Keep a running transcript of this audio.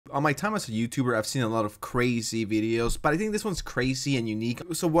On my time as a YouTuber, I've seen a lot of crazy videos, but I think this one's crazy and unique.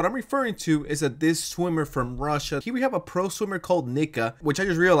 So what I'm referring to is that this swimmer from Russia, here we have a pro swimmer called Nika, which I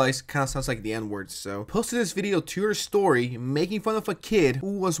just realized kind of sounds like the N-word. So posted this video to her story making fun of a kid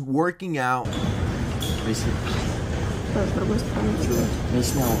who was working out.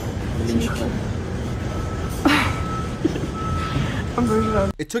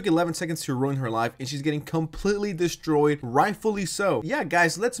 It took 11 seconds to ruin her life, and she's getting completely destroyed, rightfully so. Yeah,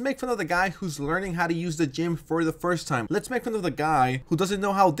 guys, let's make fun of the guy who's learning how to use the gym for the first time. Let's make fun of the guy who doesn't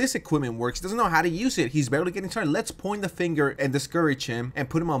know how this equipment works, doesn't know how to use it. He's barely getting started. Let's point the finger and discourage him and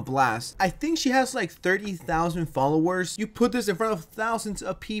put him on blast. I think she has like 30,000 followers. You put this in front of thousands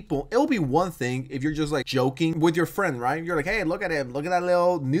of people. It'll be one thing if you're just like joking with your friend, right? You're like, hey, look at him. Look at that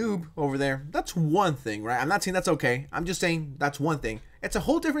little noob over there. That's one thing, right? I'm not saying that's okay. I'm just saying that's one thing. It's a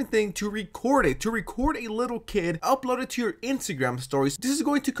whole different thing to record it, to record a little kid, upload it to your Instagram stories. This is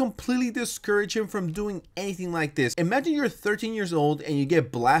going to completely discourage him from doing anything like this. Imagine you're 13 years old and you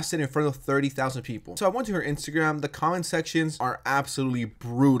get blasted in front of 30,000 people. So I went to her Instagram. The comment sections are absolutely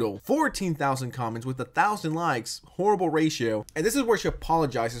brutal. 14,000 comments with 1,000 likes, horrible ratio. And this is where she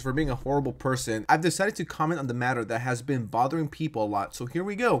apologizes for being a horrible person. I've decided to comment on the matter that has been bothering people a lot. So here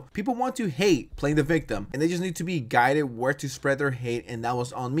we go. People want to hate playing the victim, and they just need to be guided where to spread their hate, and that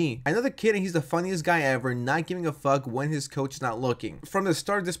was on me. I know the kid and he's the funniest guy ever, not giving a fuck when his coach is not looking. From the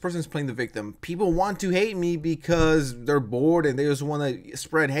start, this person's playing the victim. People want to hate me because they're bored and they just want to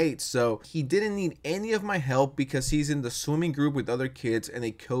spread hate. So he didn't need any of my help because he's in the swimming group with other kids and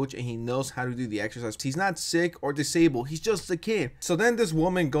a coach, and he knows how to do the exercise. He's not sick or disabled. He's just a kid. So then this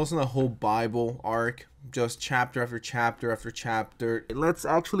woman goes on a whole Bible arc, just chapter after chapter after chapter. Let's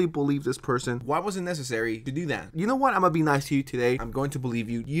actually believe this person. Why was it necessary to do that? You know what? I'm gonna be nice to you today. I'm going to believe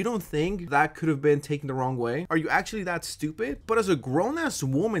you. You don't think that could have been taken the wrong way? Are you actually that stupid? But as a grown-ass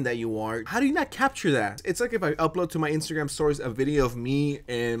woman that you are, how do you not capture that? It's like if I upload to my Instagram stories a video of me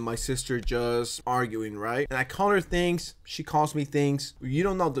and my sister just arguing, right? And I call her things, she calls me things. You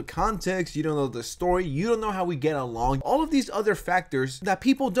don't know the context, you don't know the story, you don't know how we get along. All of these other factors that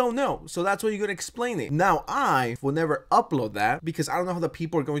people don't know. So that's why you're gonna explain it. Now, I will never upload that because I don't know how the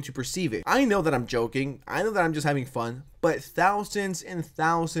people are going to perceive it. I know that I'm joking. I know that I'm just having fun. But thousands and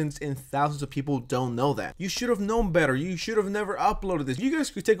thousands and thousands of people don't know that. You should have known better. You should have never uploaded this. You guys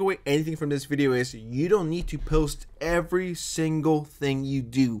could take away anything from this video is you don't need to post every single thing you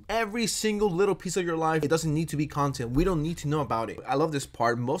do. Every single little piece of your life. It doesn't need to be content. We don't need to know about it. I love this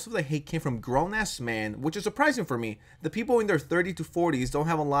part. Most of the hate came from grown-ass men, which is surprising for me. The people in their 30 to 40s don't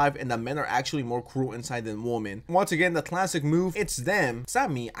have a life, and the men are actually more cruel inside than women. Once again, the classic move, it's them. It's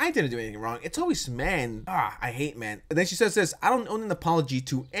not me. I didn't do anything wrong. It's always men. I hate men. And then she says this, I don't owe an apology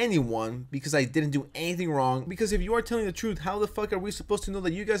to anyone because I didn't do anything wrong. Because if you are telling the truth, how the fuck are we supposed to know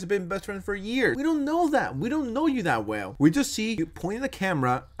that you guys have been best friends for years? We don't know that. We don't know you that well. We just see you pointing the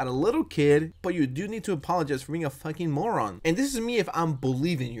camera at a little kid, but you do need to apologize for being a fucking moron. And this is me if I'm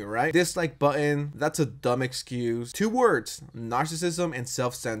believing you, right? Dislike button, that's a dumb excuse. 2 words, narcissism and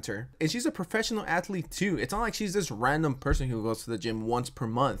self-center. And she's a professional athlete too. It's not like she's this random person who goes to the gym once per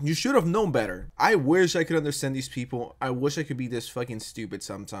month. You should have known better. I wish I could understand these people. I wish I could be this fucking stupid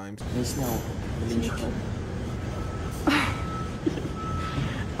sometimes.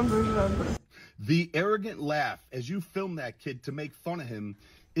 The arrogant laugh as you film that kid to make fun of him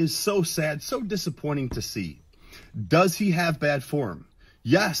is so sad, so disappointing to see. Does he have bad form?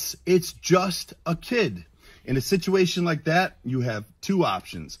 Yes, it's just a kid. In a situation like that, you have 2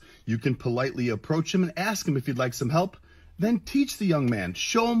 options. You can politely approach him and ask him if he'd like some help, then teach the young man,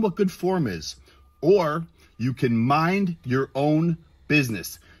 show him what good form is. Or you can mind your own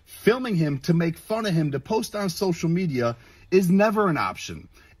business. Filming him to make fun of him to post on social media is never an option.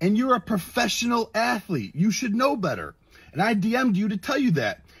 And you're a professional athlete. You should know better. And I DM'd you to tell you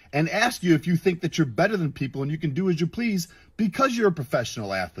that and ask you if you think that you're better than people and you can do as you please because you're a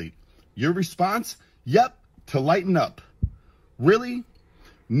professional athlete. Your response? Yep, to lighten up. Really?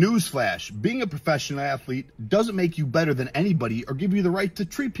 Newsflash, being a professional athlete doesn't make you better than anybody or give you the right to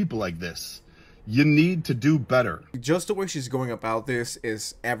treat people like this. You need to do better. Just the way she's going about this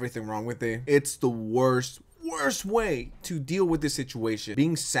is everything wrong with it. It's the worst way to deal with this situation.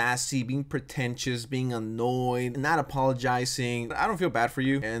 Being sassy, being pretentious, being annoyed, not apologizing. I don't feel bad for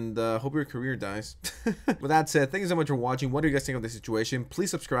you, and hope your career dies. With that said, thank you so much for watching. What do you guys think of this situation? Please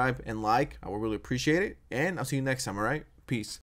subscribe and like. I would really appreciate it, and I'll see you next time. All right, peace.